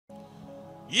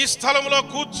ఈ స్థలంలో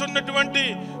కూర్చున్నటువంటి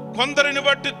కొందరిని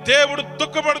బట్టి దేవుడు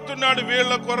దుఃఖపడుతున్నాడు.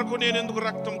 వీళ్ళ కొరకు నేను ఎందుకు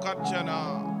రక్తం కార్చానా?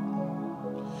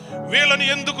 వీళ్ళని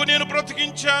ఎందుకు నేను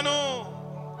బ్రతికించాను?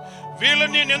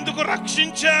 వీళ్ళని నేను ఎందుకు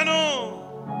రక్షించాను?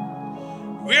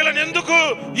 వీళ్ళని ఎందుకు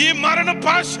ఈ మరణ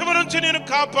పాశము నుంచి నేను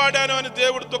కాపాడాను అని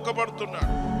దేవుడు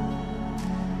దుఃఖపడుతున్నాడు.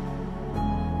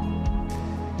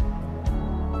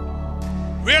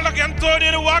 వీళ్ళకి ఎంతో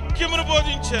నేను వాక్యమును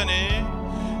బోధించానే,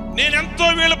 నేనెంతో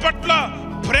వీళ్ళ పట్ల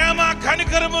ప్రేమ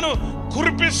కనికరమును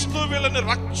కురిపిస్తూ వీళ్ళని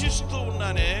రక్షిస్తూ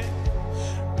ఉన్నానే,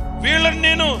 వీళ్ళని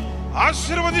నేను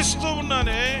ఆశీర్వదిస్తూ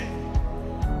ఉన్నానే,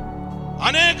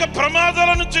 అనేక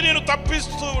ప్రమాదాల నుంచి నేను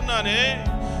తప్పిస్తూ ఉన్నానే,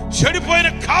 చెడిపోయిన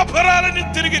కాపరాలని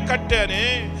తిరిగి కట్టానే,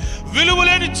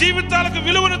 విలువలేని జీవితాలకు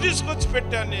విలువను తీసుకొచ్చి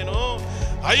పెట్టాను నేను.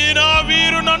 అయినా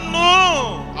వీరు నన్ను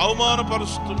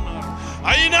అవమానపరుస్తున్నారు,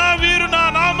 అయినా వీరు నా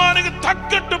నామానికి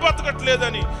తగ్గట్టు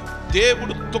బతకట్లేదని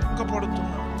దేవుడు దుఃఖపడుతున్నాడు.